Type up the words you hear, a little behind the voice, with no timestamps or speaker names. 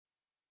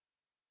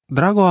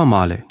Drago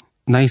amale,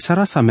 na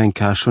isara sa men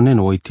ka shonen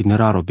o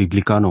itineraro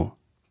biblicano,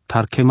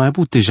 tar ke mai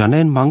bute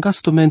janen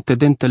mangastumente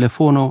den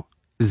telefono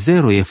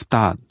 0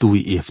 efta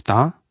 2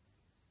 efta,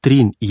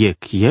 3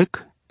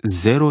 yek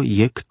 0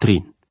 yek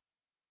 3.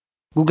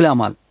 Google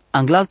amal,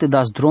 anglalte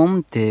das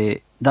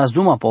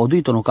druma pa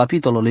oduito no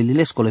capitolo le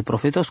lilesco le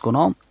profetosco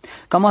Naum,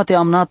 kamate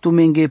amnatu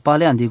menge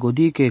pale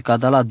andigodi ke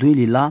kadala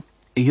duili la,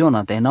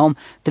 Iona te Naum,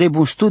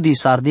 trebun studi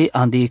sardi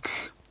andik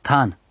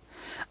tan.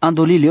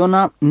 Andoli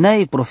Liona,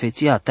 nei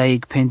profeția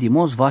taic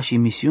pendimos vași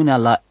misiunea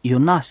la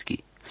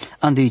Ionaschi.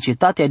 Andi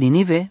cetatea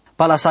Ninive,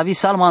 palasavi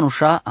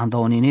salmanusha anda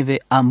o Ninive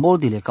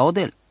amboldile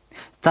caudel.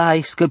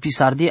 Tai scăpi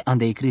sardi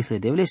andei crisle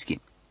devleschi.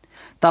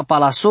 Ta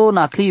palaso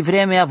na cli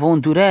vremea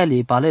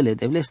vondurele palele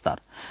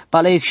devlestar.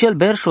 Pale excel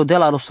berșo de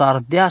la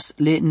rosardeas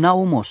le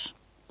Naumos.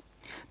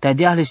 Ta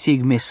deahle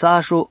sig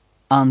mesajo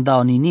anda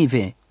o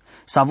Ninive,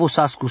 sa vos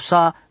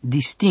ascusa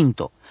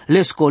distinto.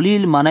 Le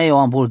scolil maneo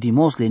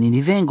amboldimos le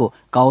Ninivengo,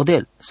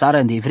 caudel,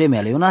 saren de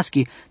vremea le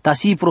Ionaschi, ta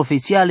si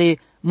profețiale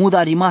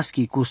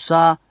mudarimaschi cu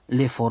sa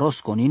le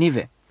forosco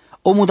Ninive.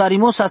 O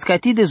mudarimos a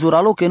scati de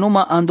zuralo că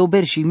numai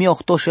andober și mi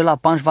ochtoșe la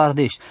panș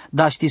vardești,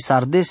 da ști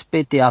sardes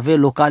pe te ave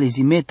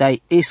localizime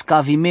tai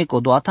escavime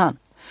codoatan.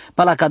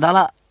 Pala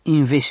cadala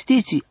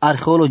investiții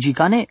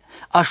arheologicane,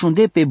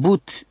 așunde pe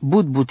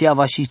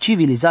buteava și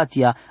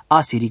civilizația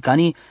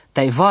asiricani,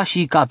 tai va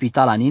și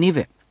capitala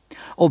Ninive.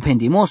 O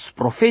pendimos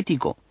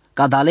profetico,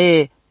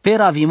 cadale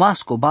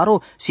peravimasco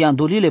baro si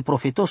andolile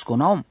profetosco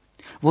Naum.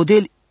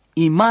 Vodel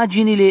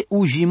imaginile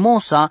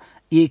ujimosa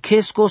e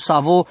chesco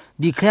savo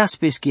di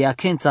creaspeschi a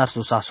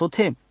kențarso sa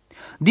sote.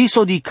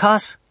 Diso di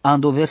cas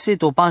ando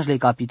verseto panjle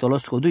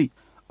capitolos codui.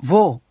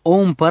 Vo, o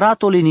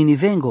împăratole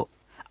Ninivengo,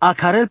 a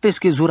carel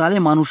pesche zurale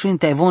manușin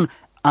te von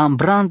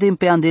ambrandem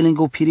pe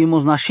andelengo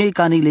pirimos nașei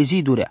cani le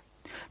zidurea.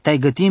 Te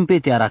gătim pe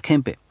te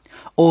arachempe.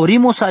 O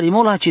rimos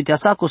arimola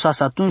citeațaco sa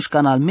satunci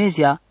canal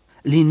mezia,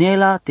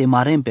 linela te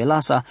marem pe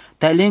lasa,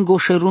 te lengo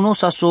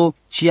șerunosa so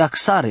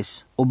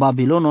ciaxares, o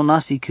Babilono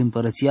nasic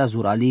împărăția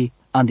zurali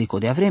andico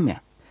de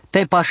vremea.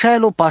 Te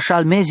pașaelo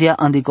pașal mezia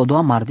andico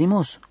doa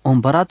mardimos, o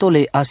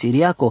împăratole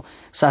asiriaco,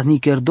 sa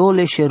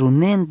snicerdole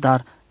șerunen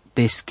dar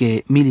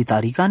pesche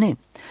militaricane,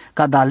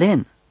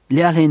 cadalen,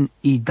 lealen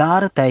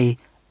idar tai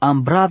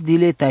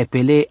ambravdile tai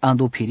pele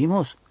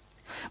andopirimos.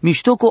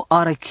 Miștoco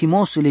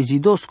arechimos le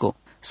zidosco,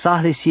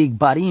 sahle sieg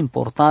bari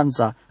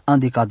importanța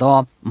andica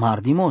doa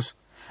mardimos.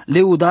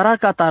 Le udara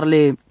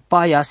catarle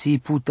paia si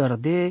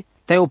puterde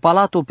teo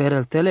palato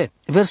pereltele.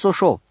 Verso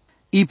șo.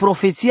 I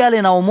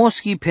profețiale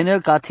naumoschi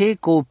penel cate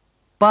co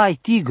pai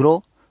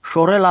tigro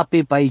șorela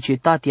pe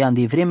paicetatea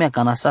andi vremea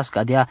canasas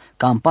cadea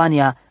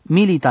campania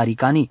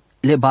militaricani.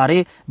 Le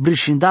bare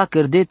brișinda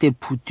cărdete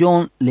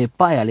pution le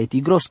paia le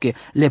tigrosche,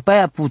 le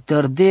paia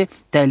puterde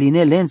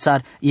teline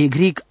lențar e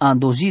gric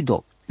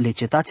andozido, le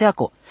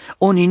cetațeaco.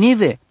 O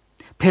Ninive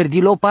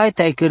perdilo paia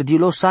tai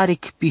cărdilo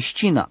saric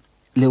piscina.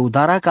 Le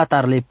udara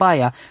catar le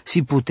paia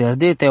si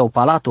puterde teo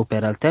palato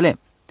pereltele.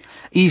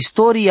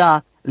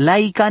 Istoria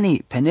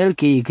laicani penel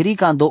che e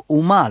gric ando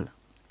umal.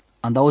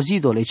 Anda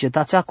ozido le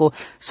cetațeaco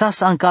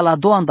sas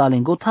ancalado anda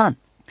lengotan.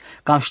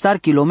 Cam ștar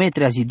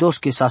kilometri a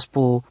zidosche sa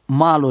spo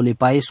malo le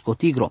paesco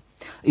tigro.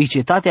 I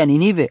cetatea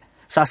Ninive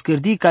sa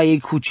scârdi ca ei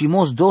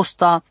cucimos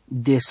dosta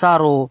de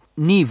saro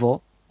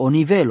nivo o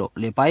nivelo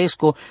le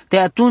paesco te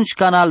atunci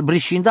canal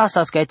brișinda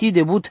sa scati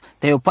debut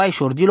te o pai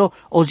șordilo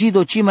o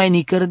zido ci mai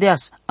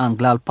nicărdeas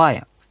anglal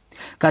paia.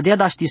 Cadea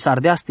da ști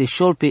sardeas te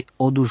șolpe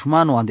o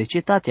dușmano ande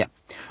cetatea.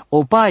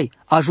 O pai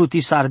ajuti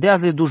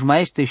sardeas le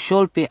dușmaeste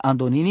șolpe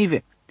ando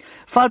Ninive.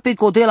 Falpe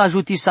codel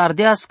ajuti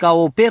sardeas ca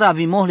o pera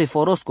vimohle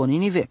forosco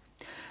Ninive.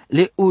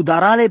 Le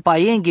udarale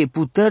paienghe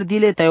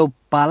putărdile te o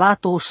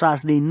palato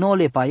sas de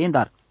nole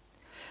paiendar.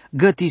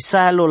 Găti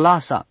saelo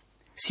lasa,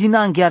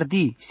 sina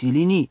îngheardi,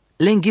 silini,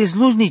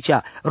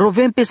 le-nghezlujnicea,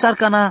 rovem pe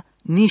sarcana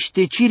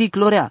niște ciri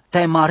clorea,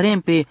 te marem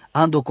pe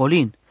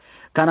andocolin.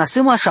 Cana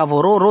sâma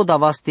șavoro roda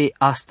vaste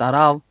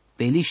astarau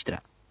pe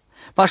liștrea.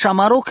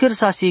 Pașamaro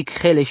cârsasic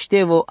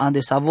heleștevo ande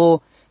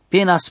savo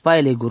pena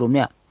spaile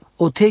gurumea.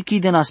 O techi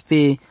de nas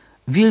pe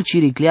vil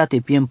ciricleate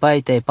pien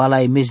pai te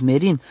palai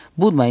mezmerin,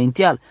 bud mai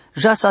ential,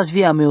 ja sas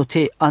via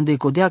meote ande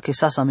codea che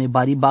sasa me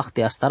bari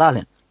bahte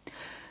astaralen.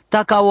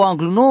 Taca o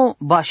angluno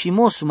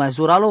bașimos mai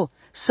zuralo,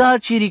 sal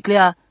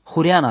ciriclea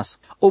hurianas.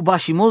 O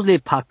bașimos le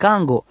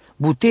pacango,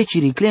 bute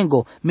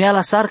ciriclengo, mea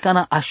la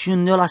sarcana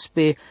așuniolas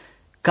pe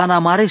cana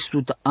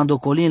marestut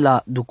andocolin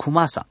la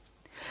ducumasa.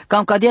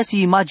 Cam cadea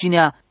si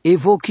imaginea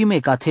evochime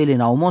ca tele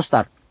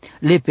naumostar.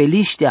 Le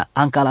peliștea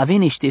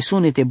ancalaveniște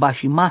sunete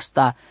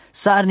bașimasta,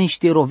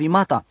 sarniște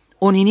rovimata,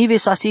 o Ninive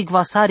sa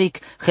sigva saric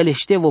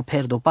heleștevo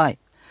perdopai.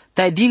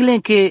 Tai diglen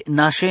che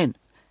nașen,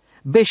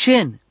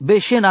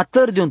 beșen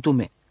atârdion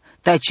tume,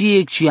 tai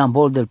ciec ci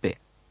amboldel pe.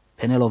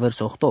 Penelo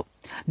verso 8.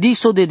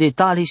 Diso de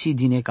detalii si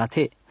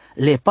dinecate.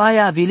 Le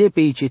paia vile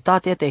pe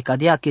icetatea te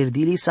cadea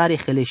cherdili sare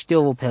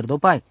heleștevo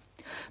perdopai.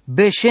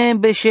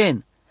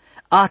 Beșen,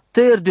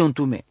 atârdion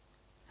tume.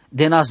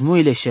 De nas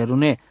muile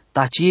șerune,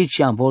 ta ciec ci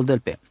amboldel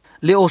pe.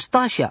 Le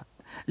ostașia,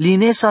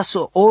 Linesa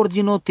so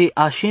ordino te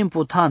Hashem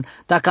potan,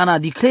 ta kana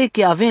dicle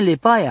che aven le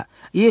paia,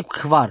 e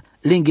kvar,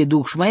 lenge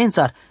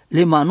duxmaențar,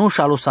 le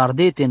manușa lo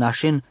sardete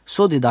nașen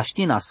so de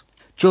daștinas.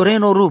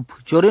 Cioreno rup,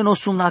 cioreno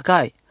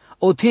sumnacai,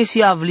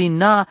 otesi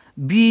avlina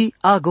bi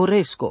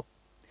agoresco.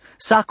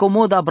 Sa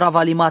comoda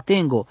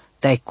bravalimatengo,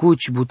 tai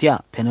cuci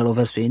butea, penelo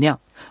verso enea.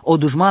 O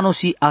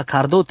dușmanosi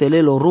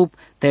acardotele lo rup,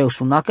 tai o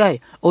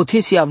sumnacai,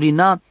 otesi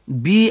avlina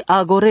bi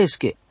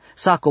agoresche.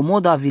 Sa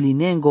comoda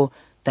vilinengo,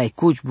 tai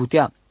cuci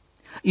butea.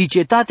 I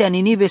cetatea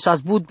Ninive s-a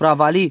zbut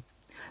bravali,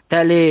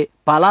 tele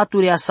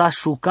palaturia sa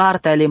șucar,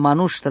 tele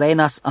manuș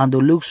trăinas ande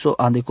luxo,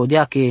 ande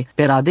codea che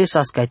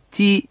peradesas ca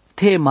ti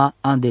tema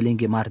ande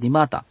lenghe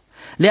mardimata.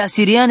 Le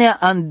asirianea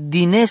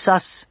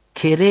andinesas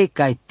chere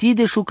ca ti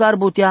de șucar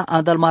butea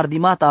andal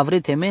mardimata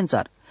avrete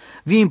mențar.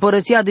 Vi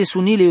împărăția de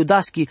sunile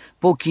iudaschi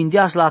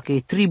pochindeas la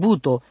che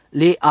tributo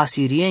le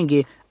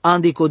asirienghe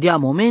ande codea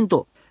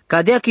momento,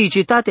 cadea che i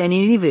cetatea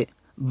Ninive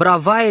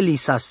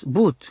bravaelisas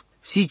but,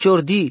 si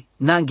ciordi,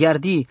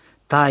 nanghiardi,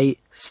 tai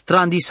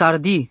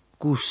strandisardi,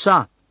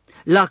 cusa,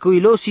 la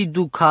coilosi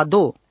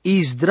ducado,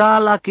 izdra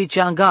la che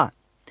ceanga,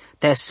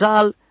 te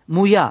sal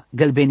muia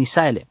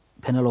gălbenisaile,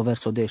 penelo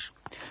verso deș.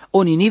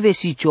 O Ninive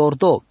si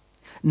ciordo,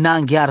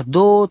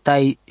 nanghiardo,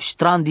 tai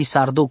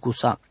strandisardo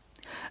cusa.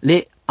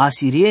 Le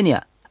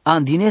asirienia,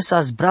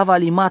 andinesas brava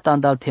limata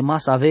andal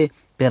temas ave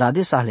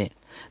peradesale,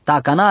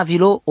 ta cana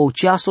vilo o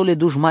ceasole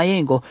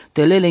dușmaengo,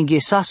 telele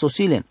înghesa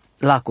sosilen,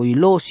 la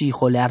coilo si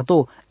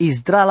holeardo,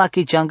 izdra la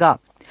che ceanga.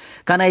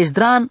 Cana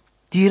izdran,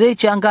 tire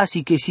ceanga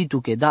si che si tu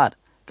chedar,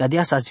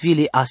 cadea sa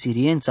zvili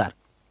asiriențar,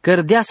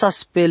 cărdea sa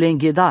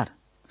spelenghedar,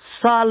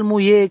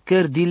 salmuie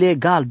cărdile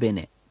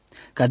galbene,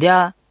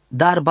 cadea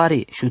dar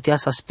bare, șutea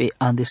sa spe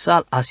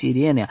andesal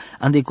asirienea,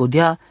 ande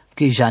codea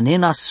che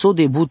janena so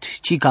debut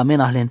ci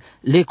camenahlen,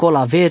 le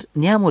colaver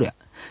neamurea,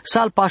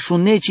 sal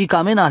pașune ci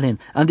camenahlen,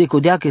 ande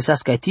codea che sa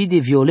scati de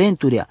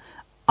violenturea,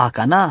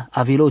 acana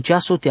avilo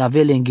ceaso te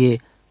avelenghe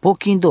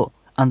pochindo,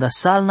 anda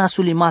salna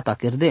sulimata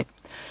cerde.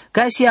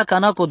 Caisi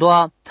acana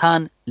codoa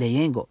tan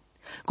leiengo.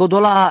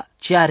 Codola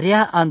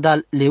cearea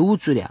andal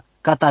leuțurea,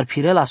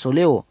 catarpirela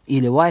soleo,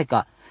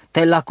 ilewaica,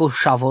 te la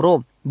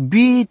coșavoro,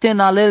 bite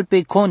nalel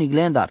pe conig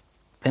lendar,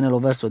 penelo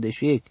verso de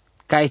șuiec.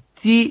 Cai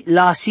ti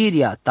la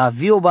Siria, ta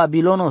vio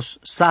Babilonos,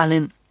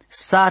 salen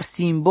sar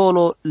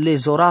simbolo le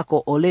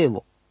zoraco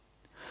olevo.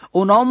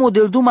 Un omo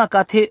del duma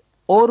cate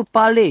or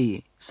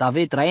palei,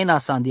 save traena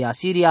sandi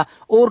Asiria,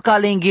 or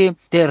calenghe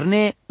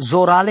terne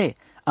zorale,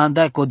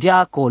 andai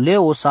codea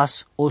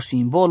coleosas o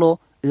simbolo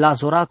la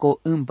zoraco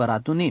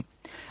împăratuni.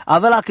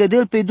 Avea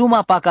cădel pe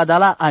duma pa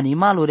cadala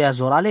animalurea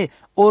zorale,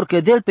 or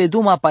cădel pe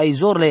duma pa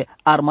izorle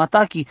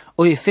armatachi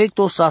o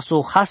efecto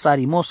saso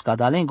hasarimos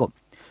cadalengo,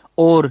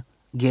 or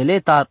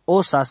geletar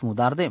osas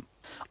mudarde.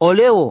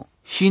 Oleo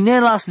și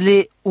nelas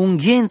le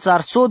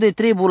unghiențar so de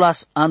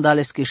trebulas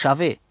andales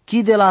cheșave,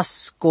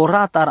 chidelas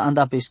coratar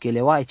anda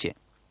peskelewaice.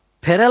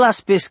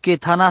 Perelas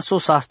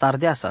pescetanasos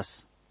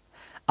astardeasas.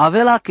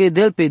 Avela că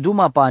del pe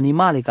duma pa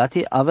animale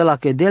cate, avela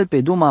că del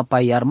pe duma pa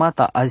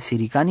armata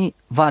asiricani,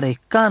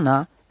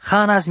 varecana,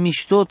 hanas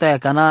miștota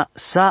cana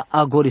sa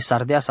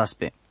agorisardeasas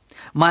pe.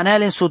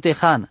 Manealen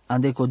sotehan,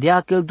 ande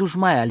codea că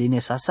dușmai aline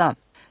sa.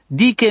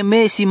 Dice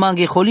me si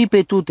mangheholi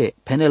pe tute,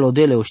 penelo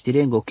dele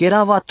oștirengo,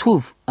 kerava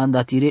tuv,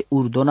 andatire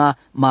urdona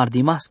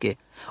mardimasche,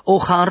 o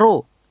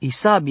hanro,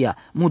 isabia,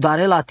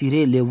 mudarela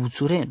tire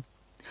leuțuren.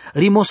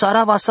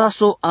 Rimosarava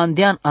saso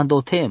andean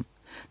andotem,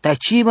 ta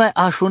cimai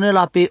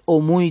așunela pe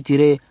omui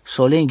tire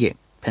solenghe,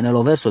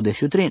 penelo verso de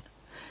șutrin.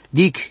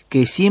 Dic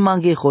că si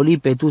mangheholi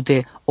pe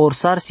tute,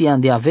 orsar si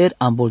andeaver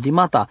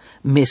amboldimata,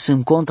 me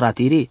sunt contra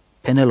tiri,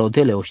 penelo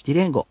dele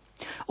oștirengo.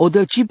 O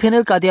delci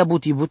penel cadea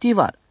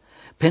buti-butivar.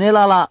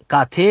 Penela la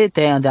cate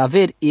te de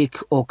aver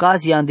ic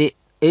ocazia de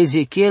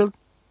Ezechiel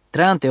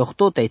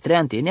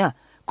 38-39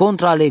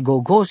 contra le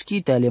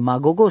gogoski te le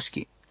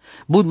magogoski.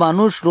 Bud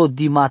manuș ro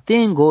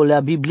dimatengo la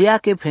Biblia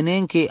che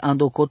penenche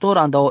ando cotor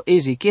ando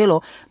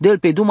Ezechielo del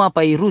pe duma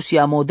pai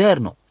Rusia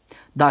moderno.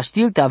 Da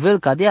stil te avel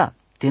cadea,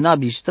 te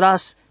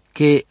nabistras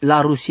che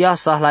la Rusia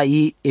sahla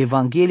i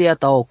Evanghelia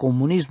ta o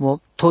comunismo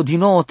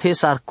todino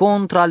tesar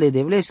contra le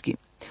devleski.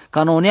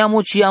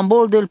 Canoneamo ci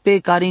ambol del pe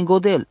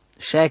caringodel.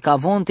 Și ca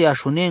vonte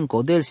așunen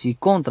codel si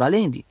contra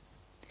lendi.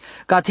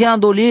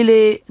 Cateando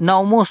lile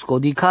naumosco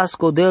di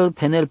casco del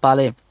penel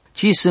pale,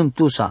 ci sunt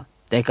tusa,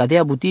 te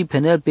cadea buti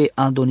penel pe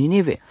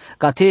andoninive,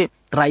 cate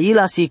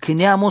traila si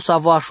câneamos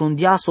avo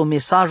așundiaso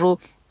mesajo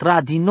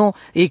tradino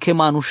e che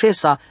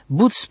manușesa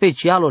but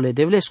specialole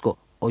devlesco,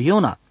 o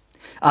iona.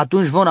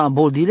 Atunci von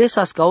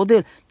amboldilesas ca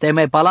odel, te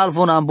mai palal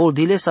von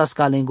amboldilesas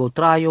ca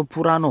lengotraio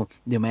purano,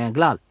 de mai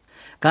anglal.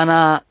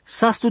 Cana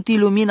sastuti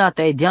lumina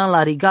te dean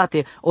la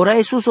rigate, ora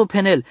Iisus o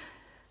penel,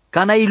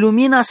 cana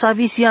ilumina sa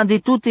visian de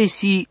tute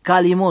si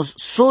calimos,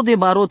 so de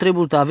baro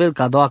trebul tavel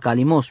ca doa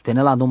calimos,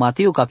 penela do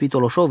Mateu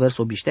capitolo 8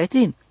 verso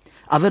biștetrin.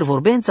 Aver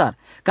vorbențar,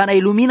 cana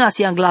ilumina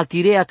si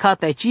anglaltirea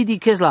cata e cidi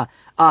chesla,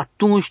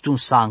 atunci tu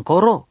sa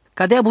ancoro.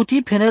 Cadea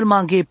buti penel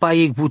manghe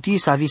paiec buti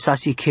sa visa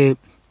si che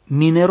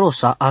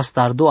minerosa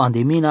astardo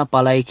andemina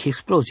palaec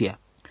explozia.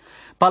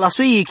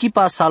 Palasoi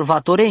echipa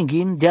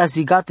salvatorenghin de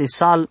azvigate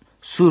sal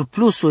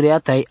surplusurea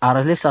tai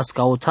arlesa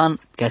scautan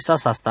ca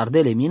sa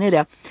stardele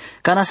minerea,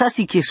 ca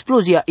nasasi che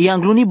explozia i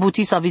angluni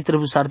buti sa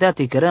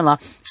vitrebusardeate kerena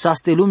sa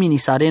ste lumini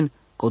saren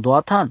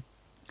kodoatan.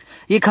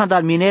 E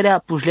kandal minerea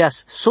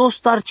pușleas so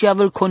star ce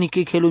avel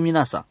conike che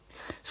luminasa.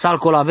 Sal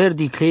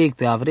colaverdi cleic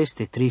pe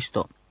avreste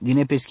tristo.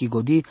 Dine peschi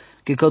godi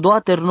che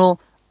kodoaterno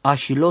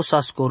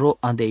ashilosa scoro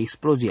ande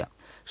explozia.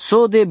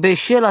 So de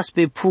beșelas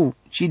pe pu,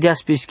 ci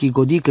deas peschi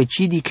godi că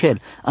ci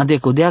dichel, ande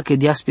codea că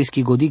deas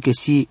peschi godi că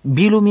si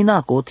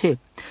bilumina cote.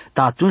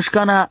 Ta atunci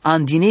cana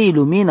andinei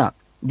lumina,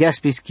 deas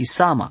peschi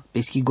sama,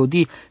 peschi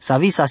godi sa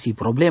visa si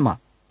problema.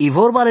 I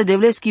vorbare de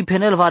vleschi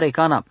penel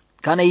varecana,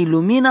 cana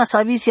ilumina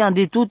sa visi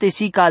andetute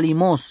si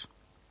calimos.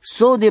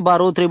 So de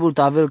baro trebul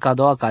tavel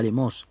cadoa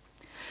calimos.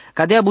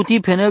 Cadea buti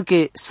penel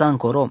că sa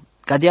încoro,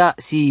 cadea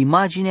si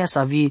imaginea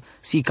sa vi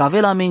si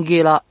cavela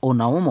menghela o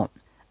naumo.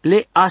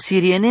 Le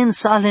asirienen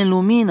salen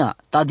lumina,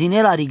 ta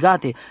dinela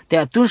rigate, te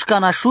atunci ca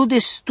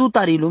nașudes tu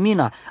tari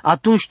lumina,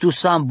 atunci tu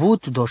s-am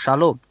but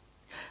doșalo.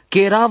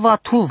 Che rava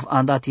tuv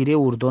andatire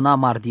urdona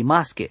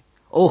mardimasche,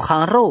 o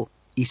hanro,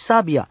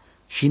 isabia,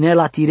 și ne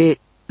la tire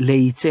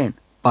leițen.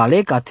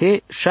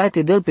 Palecate,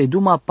 șaite del pe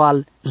duma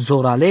pal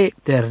zorale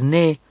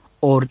terne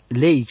or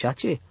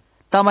leiceace.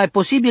 Ta mai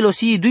posibil o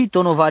si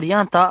duitono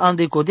varianta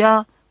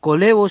andecodea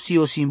coleo si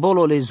o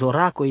simbolo le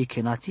zoraco e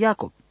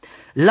kenațiaco.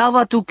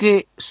 Lava tu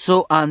che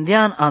so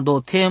andean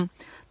adotem,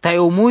 tai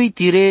omui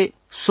tire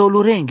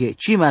solurenghe,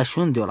 ci mai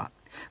șundiola,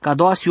 ca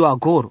doasiu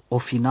agor o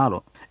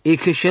finalo, e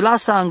che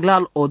șelasa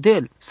anglal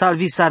odel,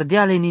 salvi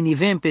sardeale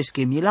ninivem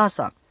pesche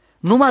milasa,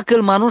 numai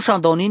că-l manușa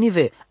do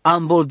ninive,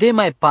 ambolde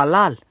mai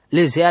palal,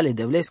 le zeale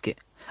de vlesche,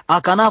 a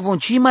cana von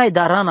ci mai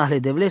darana le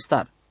de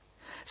vlestar,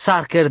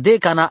 s-ar cerde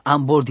cana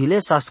amboldile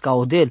sa sca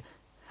odel,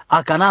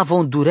 a cana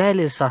von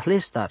dureale sa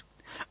lestar,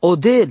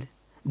 odel,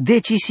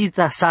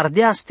 decisita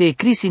sardeaste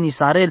crisini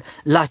sarel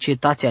la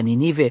cetația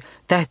Ninive,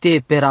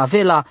 te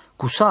peravela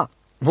cusa,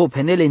 vo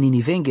penele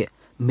ninivenghe,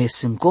 me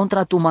sunt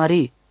contra tu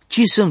mari,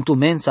 ci sunt tu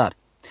mensar,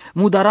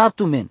 mudara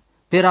tu men,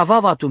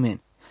 peravava tu men,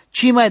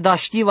 ci mai da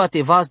știva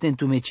te vazden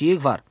tu meci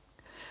egvar.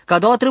 Ca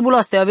doua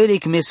trebula ste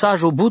avelic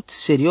mesajul but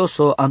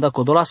serioso anda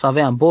codola să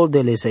avea în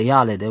boldele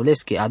zeiale de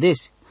vlesche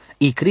ades,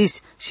 i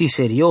cris si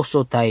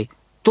serioso tai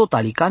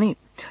totalicani.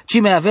 Ci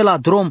mai avea la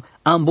drom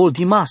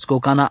amboldimasco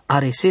cana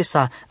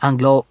aresesa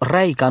anglo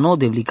rei cano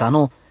de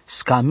vlicano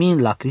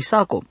scamin la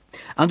crisaco.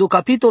 Andu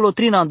capitolo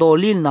 3 ando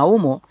lil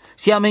Naumo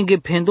si amenge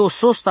pendo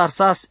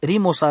sostarsas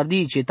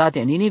rimosardi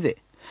cetatea Ninive.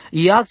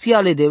 I acția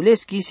ale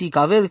devleschi si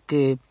cavel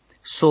că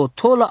so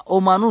tola o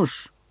manuș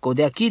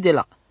codea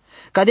chidela.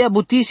 Cadea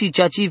butisi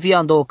ceaci vi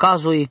ando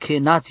cazo e che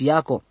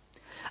națiaco.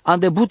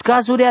 Ande but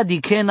cazurea di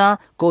chena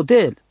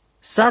codel.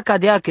 Sa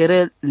cadea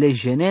kerel le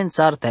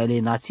jenențar taile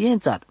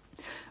națiențar.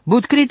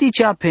 But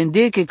criticea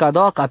pende che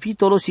cadoa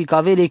capitolo si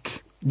cavelec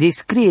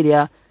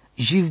descrierea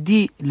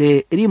jivdi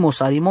le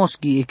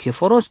rimosarimoski e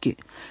cheforoski.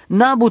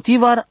 Na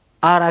butivar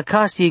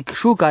aracasic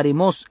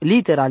șucarimos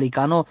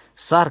literalicano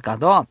sar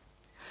cadoa.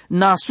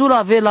 Na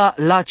sula vela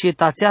la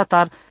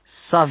cetațeatar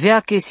sa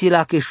vea che si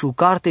la che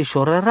șucarte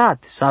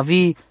șorărat, sa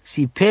vi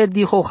si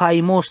perdi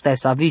hohaimos tai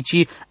sa vi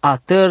ci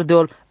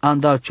atărdeol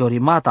andal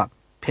ciorimata.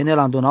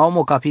 Penel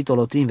Naum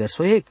capitolo 3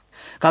 verso ec.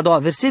 Ca doua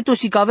versetul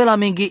si cavela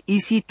menghe i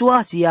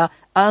situația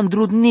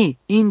andrudni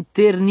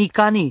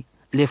internicani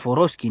le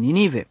foroschi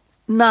Ninive.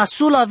 Na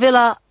sula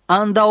vela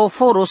anda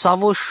oforo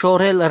savo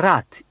șorel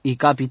rat. I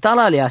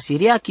capitala le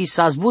asiriachi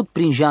s-a zbut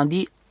prin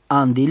jandi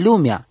andi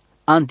lumea.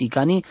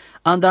 Anticani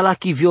anda la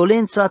chi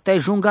violența te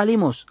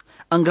jungalimos.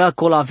 Angral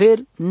colaver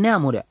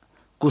neamurea.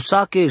 Cu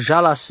sache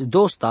jalas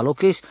dosta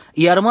loches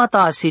i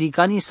armata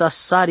asiricani sa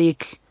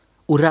saric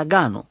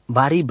uragano,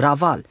 bari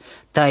braval,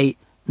 tai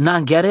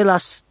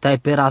nanghearelas, tai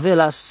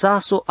peravelas,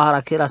 saso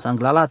arachelas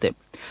anglalate.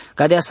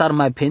 Cadea s-ar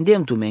mai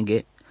pendem tu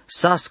menge,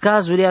 sa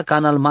scazuria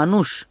canal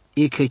manuș,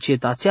 e că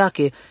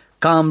cetațeache,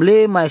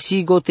 camle mai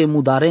sigote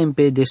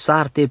mudarempe de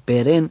sarte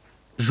peren,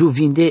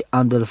 juvinde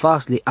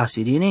andelfasle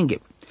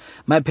asirinenge.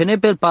 Mai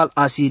penepel pal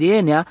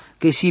asirienea,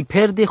 că si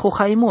perde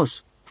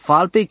hohaimos,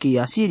 falpe că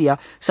Asiria,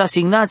 sa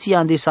signația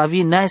ande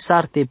savi nai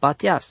sarte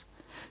patias,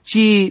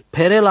 ci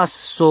perelas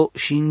so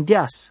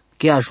shindeas,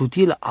 che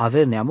ajutil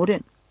aver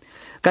neamuren.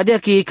 Cadea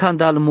că e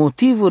candal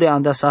motivure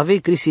anda să ave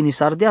crisini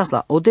sardeas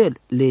la odel,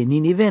 le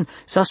niniven,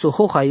 sa so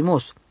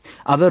hohaimos,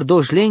 aver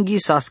doși lenghi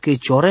sa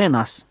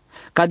screciorenas,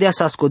 cadea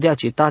sa scodea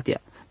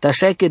cetatea,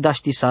 tașai că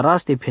daști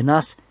saraste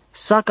penas,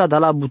 sa ca da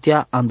la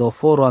butea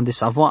andoforo ande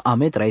savoa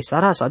ametra i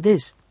saras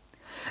ades.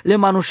 Le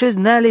manușez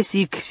neale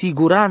sic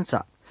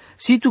siguranța,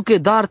 si tu că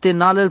darte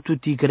nalel tu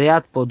ti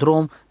creat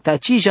podrom, ta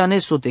ci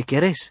janes so te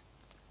cheres.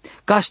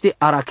 Caște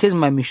arachez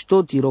mai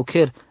mișto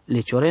tirocher le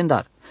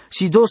ciorendar.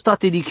 Si dosta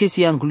te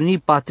dichesi ancluni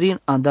patrin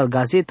andal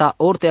gazeta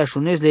orte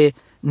așunezle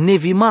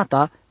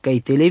nevimata, ca-i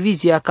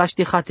televizia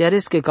caște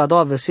hatearesche ca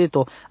doua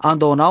verseto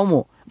ando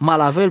Naumo,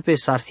 malavel pe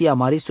sarsia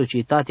mari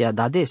societatea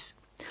dades.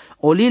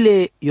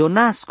 Olile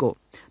Ionasco,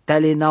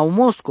 tale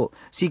naumosco,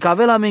 si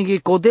cavela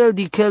menge codel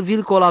di quel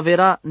vilco la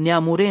vera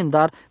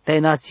neamurendar, te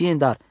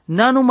naziendar,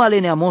 nanumale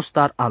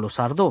neamostar alo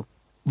sardo.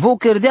 Vo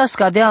cerdea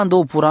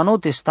scadeando purano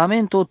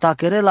testamento ta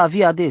querela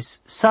via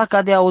des, sa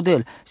cadea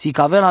odel, si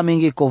cavela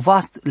menge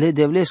covast le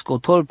devlesco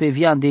tolpe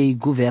vian dei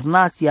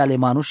guvernații ale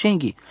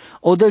manușenghi,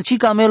 odel ci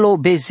camelo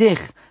bezeh,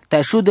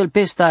 te șudel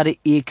pestare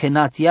e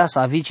kenația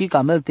sa vici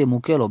camel te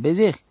muchelo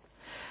bezeh.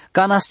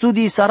 Ca na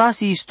studii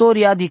sarasi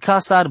istoria di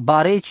casar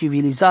bare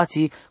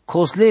civilizații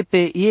cosle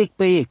pe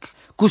ec,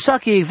 cu sa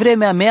că e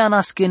vremea mea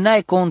nasche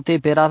n-ai conte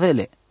per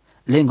avele.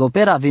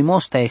 Lengopera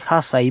vimos te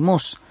hasa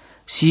imos,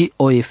 si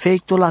o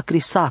efecto la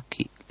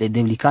crisaki, le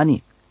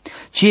devlicani.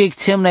 Ci ec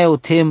tem na o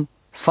tem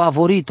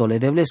favorito le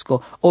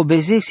devlesco, o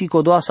bezexi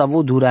codoasa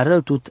vo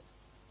durarel tut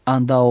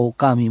andao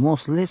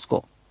camimos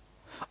lesco.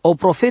 O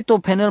profeto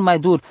penel mai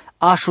dur,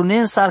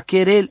 așunen sar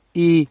kerel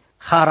i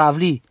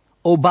haravli,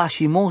 o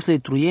bașimos le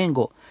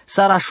truyengo,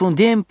 sar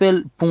așundem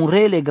pel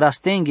punrele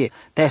grastenghe,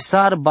 te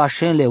sar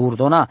bașenle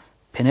urdona,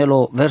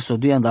 penelo verso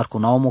 2 andar cu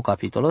Naumo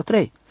capitolo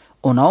 3.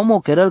 O Naumo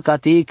kerel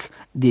cateic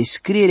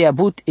descrierea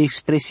but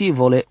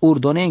expresivole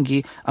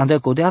urdonenghi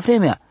andecodea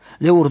vremea,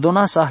 le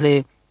urdona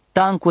sahle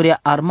tancurea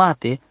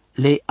armate,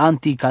 le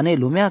anticane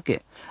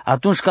lumeache,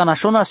 atunci ca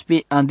nașonas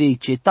pe andei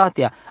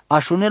cetatea,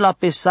 așunela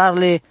pe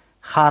sarle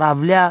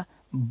haravlea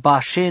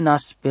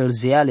bașenas pel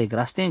zeale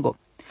grastengo.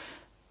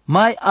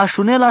 Mai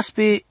așunelas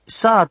pe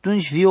sa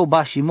atunci vio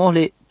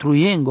bașimohle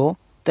truyengo,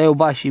 teo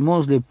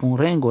bașimos le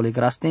punrengo le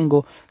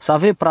grastengo, să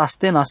ave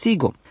prastena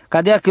sigo,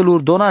 cadea că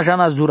l'urdona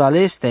jana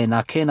zuraleste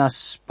na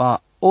kenas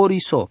pa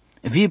oriso,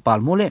 vi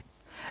palmule.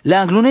 Le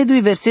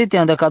anglunedui versete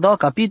andăcadau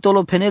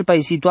capitolo penel pa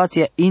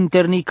situația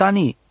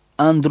internicani,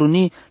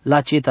 andruni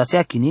la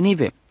cetațea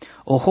chininive.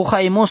 O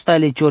hohaimos ta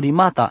le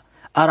ciorimata,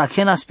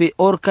 arachenas pe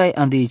orcai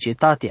andei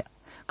cetatea,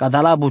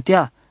 cadala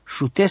butea,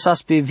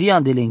 șutesas pe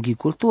vian de lenghi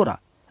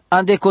cultura.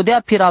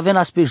 Andecodea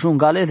piravenas pe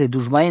jungalele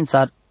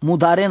dușmaențar,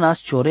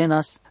 mudarenas,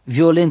 ciorenas,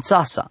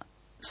 violențasa,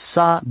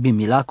 sa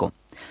bimilaco.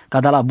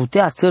 Cadala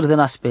butea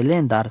țărdenas pe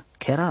lendar,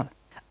 keral.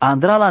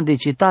 Andrala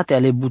andecetatea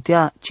le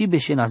butea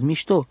cibeșenas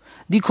mișto,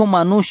 dico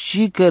manuș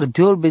și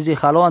cărdiol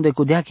bezehalo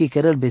andecodea că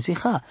kerel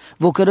bezeha,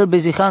 vo kerel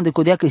bezeha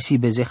andecodea că si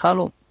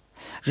bezehalo.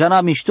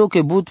 Jana mișto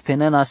că but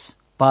penenas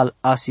pal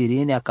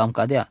asirienea cam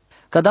cadea.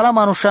 Cadala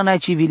manușa n-ai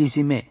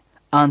civilizime,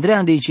 Andrea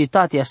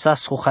andecetatea sa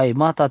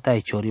schohaimata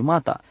tai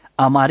ciorimata,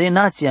 amare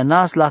nația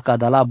nasla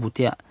cadala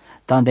butea.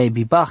 Tandai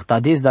bibah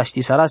tades da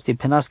știsaraste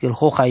penaskel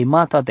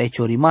hohaimata tai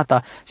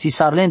ciorimata si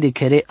sarlende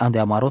kere ande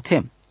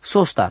amarotem.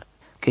 Sostar,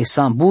 că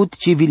s-am but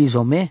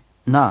civilizome,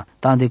 na,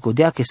 tande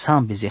codea că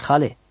s-am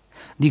bezehale.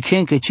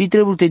 Dicen că ci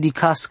trebuie te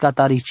dicas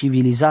catari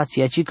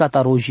civilizația, ci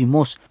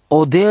catarojimos,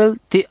 odel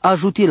te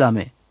ajuti la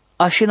me,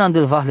 așen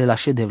andel vahle la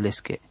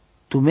ședevlesche,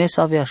 tu me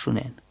să avea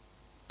șunen.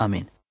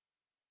 Amin.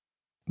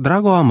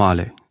 Drago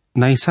amale,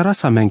 na isara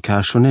sa men că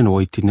așunen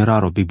o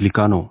itineraro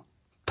biblicano,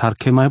 tar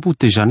că mai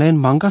bute janen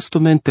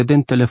mangastumente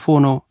den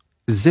telefono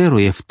 0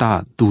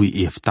 efta 2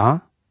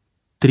 efta,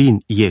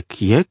 3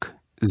 iec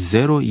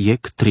 0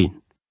 iec 3.